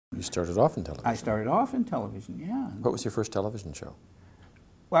You started off in television. I started off in television, yeah. What was your first television show?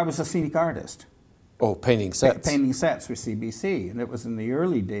 Well, I was a scenic artist. Oh, painting sets. Painting sets for CBC, and it was in the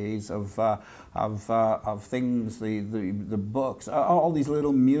early days of things, the books, all these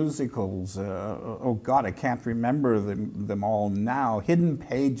little musicals. Oh God, I can't remember them all now. Hidden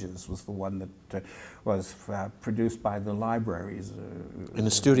Pages was the one that was produced by the libraries. In a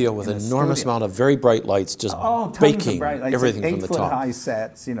studio with an enormous amount of very bright lights, just baking bright lights, everything like from the top. 8-foot-high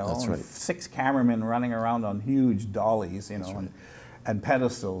sets, you know, That's right. 6 cameramen running around on huge dollies, you know. And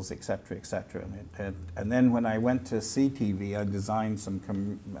pedestals, etc., etc. And then when I went to CTV, I designed some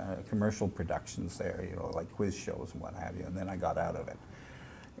commercial productions there, you know, like quiz shows and what have you. And then I got out of it.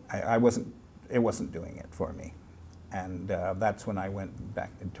 It wasn't doing it for me, and that's when I went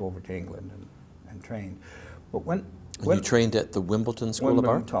back over to England and trained. But when you trained at the Wimbledon School of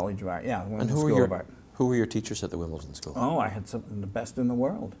Art? College of Art, yeah. And who were your teachers at the Wimbledon School? Oh, I had some of the best in the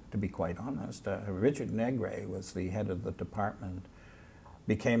world, to be quite honest. Richard Negre was the head of the department.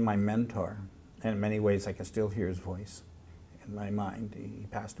 Became my mentor, and in many ways I can still hear his voice in my mind. He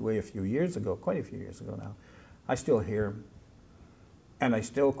passed away a few years ago, quite a few years ago now. I still hear him, and I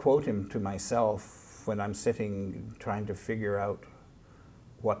still quote him to myself when I'm sitting trying to figure out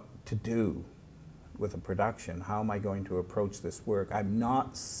what to do with a production. How am I going to approach this work? I'm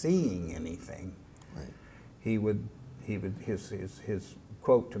not seeing anything. Right. His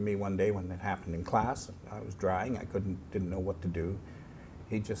quote to me one day when it happened in class, I was drying, I didn't know what to do.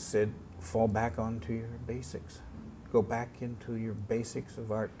 He just said, fall back onto your basics. Go back into your basics of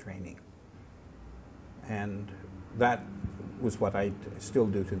art training. And that was what I still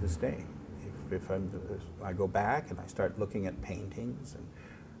do to this day. If I go back and I start looking at paintings and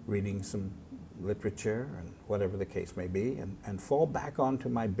reading some literature and whatever the case may be, and fall back onto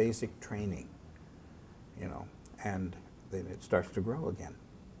my basic training, you know, and then it starts to grow again.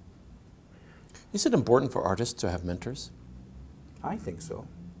 Is it important for artists to have mentors? I think so.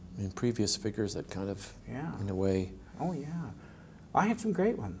 I mean, previous figures that kind of, in a way... Oh, yeah. I had some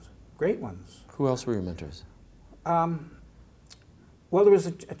great ones, great ones. Who else were your mentors? Well, there was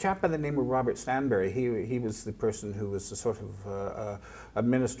a chap by the name of Robert Stanbury. He was the person who was the sort of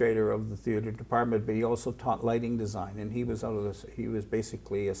administrator of the theatre department, but he also taught lighting design, and he was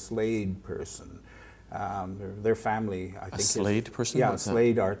basically a Slade person. Their family, I think. A Slade person? Yeah,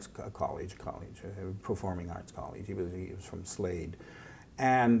 Slade Arts College, Performing Arts College. He was from Slade,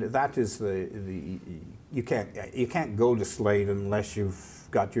 and that is you can't go to Slade unless you've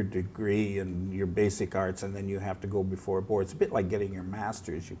got your degree and your basic arts, and then you have to go before a board. It's a bit like getting your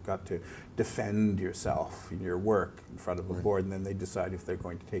master's. You've got to defend yourself in your work in front of a board, and then they decide if they're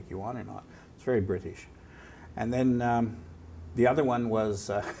going to take you on or not. It's very British. And then the other one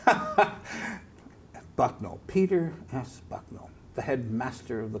was Bucknell, Peter S. Bucknell, the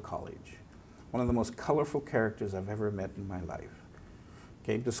headmaster of the college. One of the most colorful characters I've ever met in my life.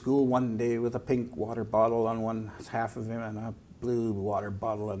 Came to school one day with a pink water bottle on one half of him and a blue water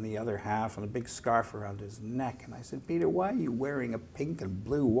bottle on the other half and a big scarf around his neck. And I said, Peter, why are you wearing a pink and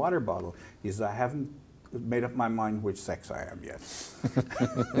blue water bottle? He said, I haven't made up my mind which sex I am yet.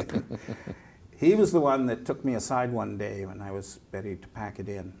 He was the one that took me aside one day when I was ready to pack it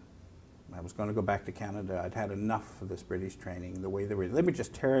in. I was going to go back to Canada. I'd had enough of this British training, the way they were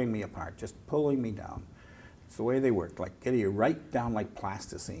just tearing me apart, just pulling me down. It's the way they worked, like getting you right down like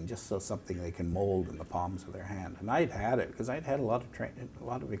plasticine, just so something they can mold in the palms of their hand. And I'd had it, because I'd had a lot of training, a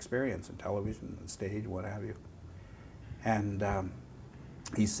lot of experience in television and stage, what have you. And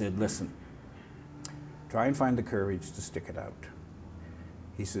he said, listen, try and find the courage to stick it out.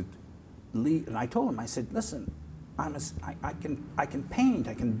 He said, and I told him, I said, listen, I can paint,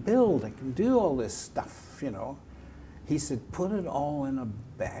 I can build, I can do all this stuff, you know. He said, put it all in a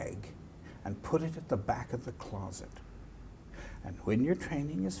bag and put it at the back of the closet. And when your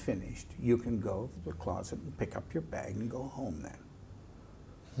training is finished, you can go to the closet and pick up your bag and go home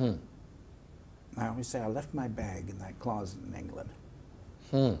then. I always say, I left my bag in that closet in England.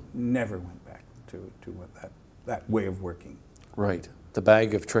 Never went back to that way of working. Right. The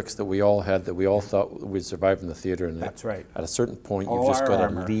bag of tricks that we all had, that we all thought would survive in the theatre. And that's right. At a certain point, you've just got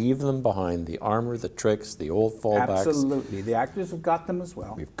to leave them behind. The armor, the tricks, the old fallbacks. Absolutely. The actors have got them as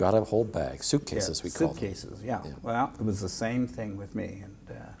well. We've got a whole bag. Suitcases, we call them. Suitcases, yeah. Well, it was the same thing with me, and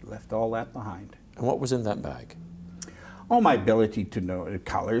left all that behind. And what was in that bag? Oh, my ability to know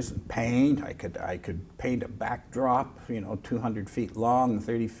colors and paint. I could paint a backdrop, you know, 200 feet long,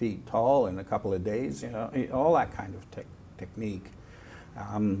 30 feet tall in a couple of days, you know, all that kind of technique.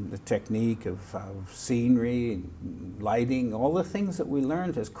 The technique of scenery, and lighting, all the things that we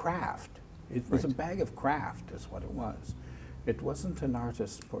learned as craft. It was a bag of craft is what it was. It wasn't an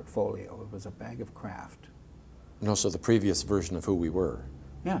artist's portfolio, it was a bag of craft. And also the previous version of who we were.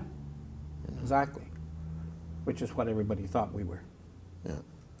 Yeah, exactly. Which is what everybody thought we were. Yeah.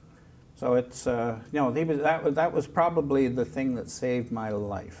 So it's, you know, that was probably the thing that saved my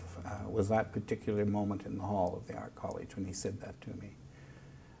life, was that particular moment in the hall of the art college when he said that to me.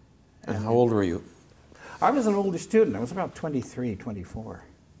 And how old were you? I was an older student. I was about 23, 24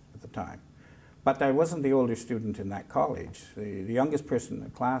 at the time. But I wasn't the older student in that college. The youngest person in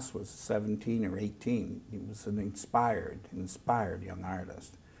the class was 17 or 18. He was an inspired young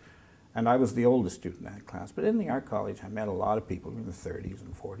artist. And I was the oldest student in that class. But in the art college, I met a lot of people in the 30s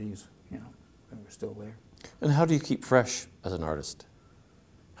and 40s, you know, that were still there. And how do you keep fresh as an artist?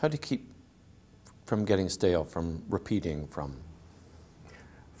 How do you keep from getting stale, from repeating, from...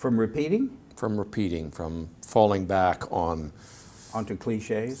 From repeating? From repeating, from falling back on... Onto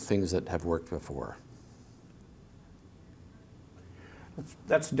cliches? Things that have worked before.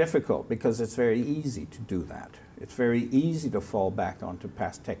 That's difficult because it's very easy to do that. It's very easy to fall back onto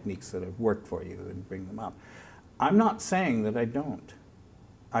past techniques that have worked for you and bring them up. I'm not saying that I don't.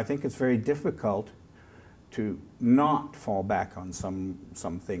 I think it's very difficult to not fall back on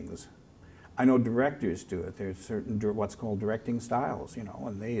some things. I know directors do it. There's certain what's called directing styles, you know,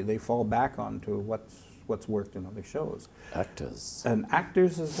 and they fall back onto what's worked in other shows. Actors. And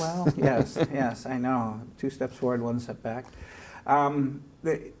actors as well. Yes, yes, I know. 2 steps forward, 1 step back.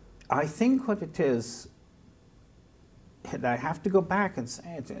 I think what it is, and I have to go back and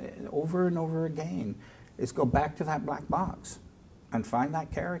say it over and over again, is go back to that black box and find that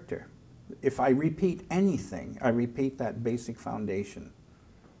character. If I repeat anything, I repeat that basic foundation,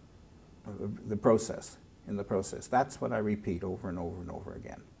 the process, in the process. That's what I repeat over and over and over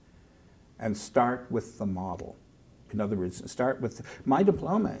again. And start with the model. In other words, start with, my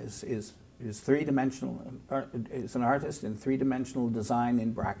diploma is three-dimensional, is an artist in three-dimensional design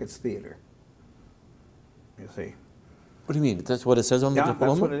in brackets theater. You see. What do you mean? That's what it says on the diploma? Yeah,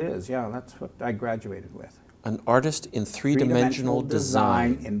 that's what it is. Yeah, that's what I graduated with. An artist in three-dimensional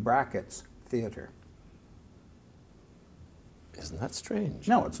design in brackets theater. Isn't that strange?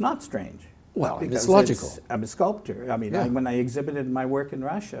 No, it's not strange. Well, it's logical. I'm a sculptor. I mean, yeah. When I exhibited my work in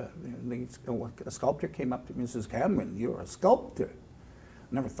Russia, a sculptor came up to me and says, "Cameron, you're a sculptor."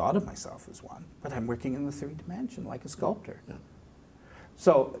 I never thought of myself as one, but I'm working in the 3 dimension like a sculptor. Yeah.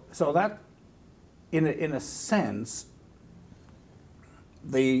 So that, in a sense,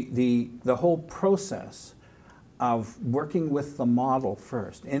 the whole process of working with the model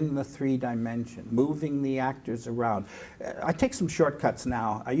first in the 3 dimension, moving the actors around. I take some shortcuts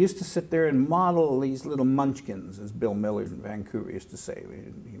now. I used to sit there and model these little munchkins, as Bill Millard in Vancouver used to say,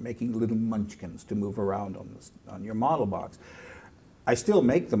 making little munchkins to move around on your model box. I still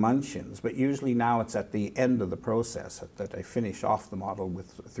make the munchkins, but usually now it's at the end of the process that I finish off the model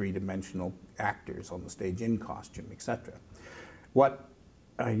with 3-dimensional actors on the stage in costume, etc. What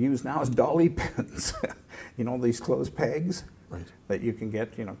I use now is dolly pins. You know, these closed pegs that you can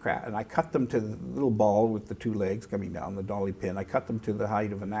get, you know, and I cut them to the little ball with the 2 legs coming down, the dolly pin. I cut them to the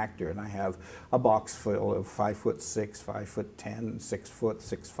height of an actor, and I have a box full of 5'6", 5'10", 6 foot,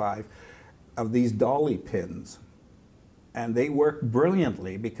 6'5", of these dolly pins. And they work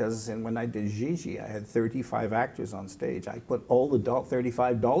brilliantly because when I did Gigi, I had 35 actors on stage. I put all the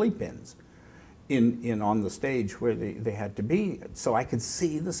 35 dolly pins in on the stage where they had to be, so I could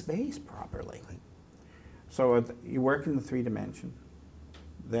see the space properly. So you work in the 3 dimension,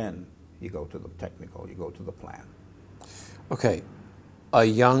 then you go to the technical, you go to the plan. Okay, a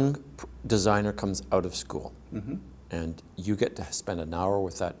young designer comes out of school, Mm-hmm. and you get to spend an hour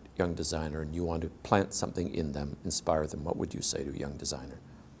with that young designer, and you want to plant something in them, inspire them. What would you say to a young designer?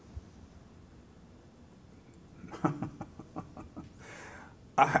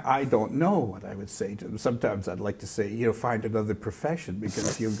 I don't know what I would say to them. Sometimes I'd like to say, you know, find another profession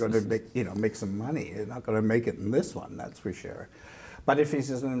because you're going to make some money. You're not going to make it in this one, that's for sure. But if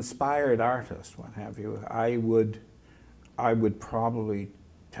he's an inspired artist, what have you, I would probably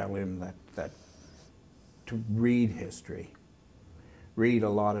tell him that to read history, read a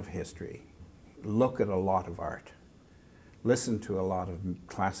lot of history, look at a lot of art, listen to a lot of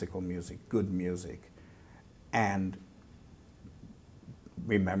classical music, good music, and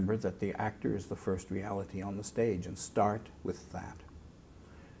remember that the actor is the first reality on the stage, and start with that.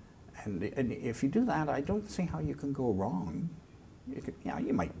 And if you do that, I don't see how you can go wrong. Yeah,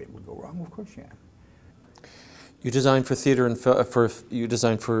 you might be able to go wrong, of course you can. You design for theater and you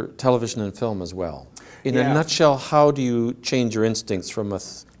design for television and film as well. In Yeah. a nutshell, how do you change your instincts from a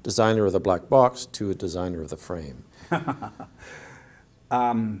designer of the black box to a designer of the frame?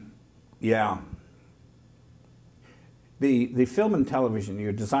 Yeah. The film and television,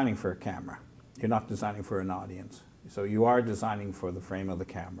 you're designing for a camera. You're not designing for an audience. So you are designing for the frame of the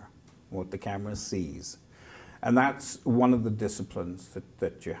camera, what the camera sees. And that's one of the disciplines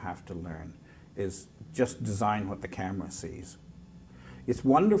that you have to learn, is just design what the camera sees. It's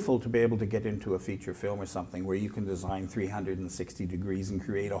wonderful to be able to get into a feature film or something where you can design 360 degrees and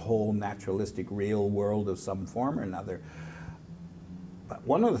create a whole naturalistic real world of some form or another. But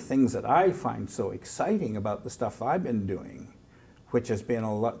one of the things that I find so exciting about the stuff I've been doing, which has been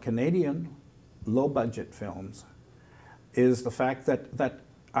a lot Canadian low-budget films, is the fact that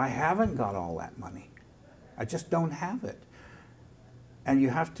I haven't got all that money. I just don't have it. And you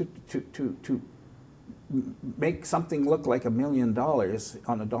have to make something look like $1 million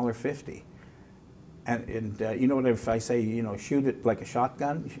on $1.50. And you know what, if I say, you know, shoot it like a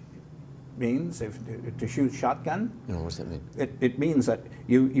shotgun means, to shoot shotgun? No, what does that mean? It means that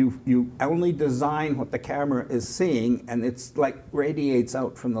you only design what the camera is seeing, and it's like radiates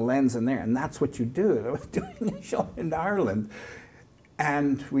out from the lens in there, and that's what you do. I was doing a show in Ireland,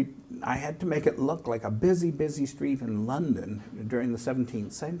 and I had to make it look like a busy, busy street in London during the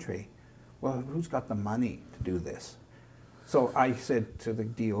 17th century. Well, who's got the money to do this? So I said to the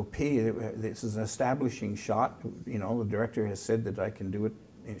DOP, this is an establishing shot. You know, the director has said that I can do it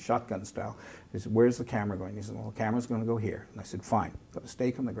in shotgun style. He said, where's the camera going? He said, well, the camera's going to go here. And I said, fine, put a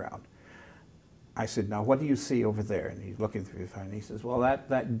stake on the ground. I said, now what do you see over there? And he's looking through the and he says, well,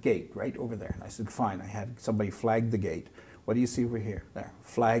 that gate right over there. And I said, fine. I had somebody flag the gate. What do you see over here? There,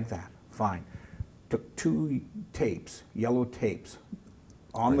 flag that, fine. Took 2 tapes, yellow tapes,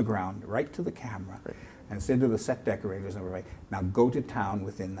 on the ground, right to the camera, and said to the set decorators and everybody, now go to town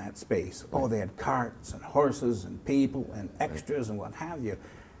within that space. Oh, they had carts and horses and people and extras and what have you.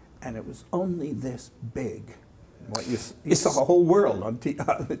 And it was only this big. What you saw a whole world on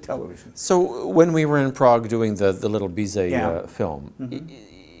the television. So when we were in Prague doing the little Bizet film,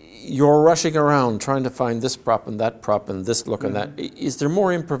 you're rushing around trying to find this prop and this look and that. Is there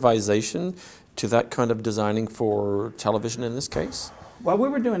more improvisation to that kind of designing for television in this case? Well, we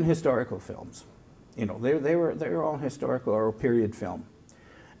were doing historical films. You know, they were all historical or period film.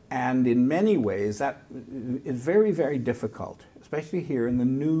 And in many ways, that is very, very difficult, especially here in the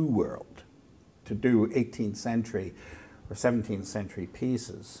New World, to do 18th century or 17th century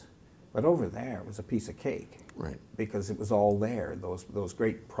pieces. But over there, it was a piece of cake. Right. Because it was all there, those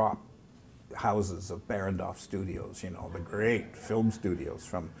great prop houses of Barrandov Studios, you know, the great film studios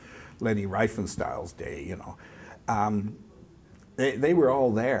from Leni Riefenstahl's day, you know. They were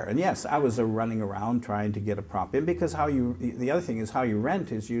all there. And yes, I was running around trying to get a prop in, because the other thing is how you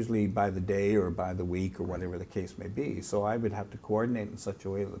rent is usually by the day or by the week or whatever the case may be. So I would have to coordinate in such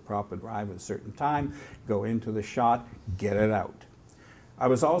a way that the prop would arrive at a certain time, go into the shot, get it out. I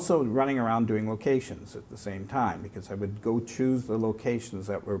was also running around doing locations at the same time, because I would go choose the locations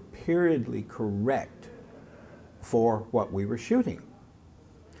that were periodly correct for what we were shooting.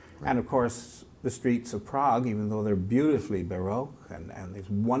 And of course, the streets of Prague, even though they're beautifully Baroque and this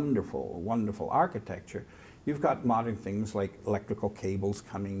wonderful, wonderful architecture, you've got modern things like electrical cables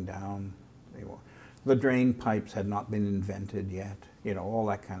coming down. The drain pipes had not been invented yet, you know, all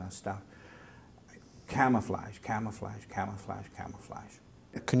that kind of stuff. Camouflage, camouflage, camouflage, camouflage.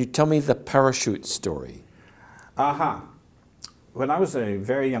 Can you tell me the parachute story? When I was a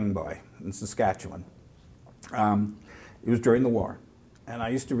very young boy in Saskatchewan, it was during the war. And I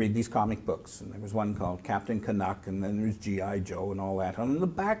used to read these comic books, and there was one called Captain Canuck, and then there was G.I. Joe and all that. And on the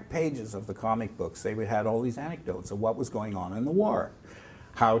back pages of the comic books, they had all these anecdotes of what was going on in the war,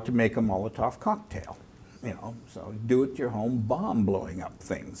 how to make a Molotov cocktail, you know, so do-it-your-home bomb blowing up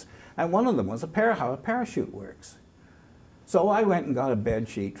things. And one of them was how a parachute works. So I went and got a bed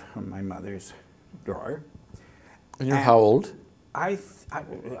sheet from my mother's drawer. And you're how old? I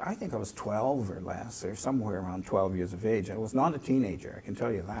think I was 12 or less, or somewhere around 12 years of age. I was not a teenager, I can tell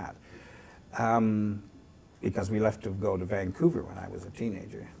you that. Because we left to go to Vancouver when I was a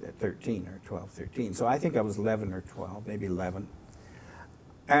teenager, at 13 or 12, 13. So I think I was 11 or 12, maybe 11.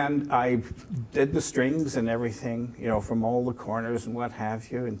 And I did the strings and everything, you know, from all the corners and what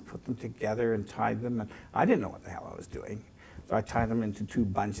have you, and put them together and tied them. And I didn't know what the hell I was doing. So I tied them into 2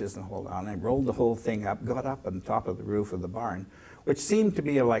 bunches and hold on. I rolled the whole thing up, got up on top of the roof of the barn, which seemed to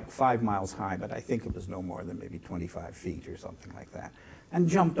be like 5 miles high, but I think it was no more than maybe 25 feet or something like that, and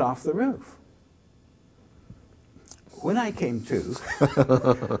jumped off the roof. When I came to,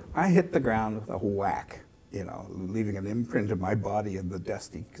 I hit the ground with a whack, you know, leaving an imprint of my body in the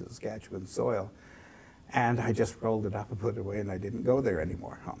dusty Saskatchewan soil. And I just rolled it up and put it away, and I didn't go there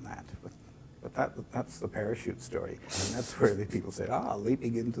anymore on that. But that's the parachute story. And that's where the people say,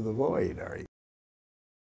 leaping into the void, are you?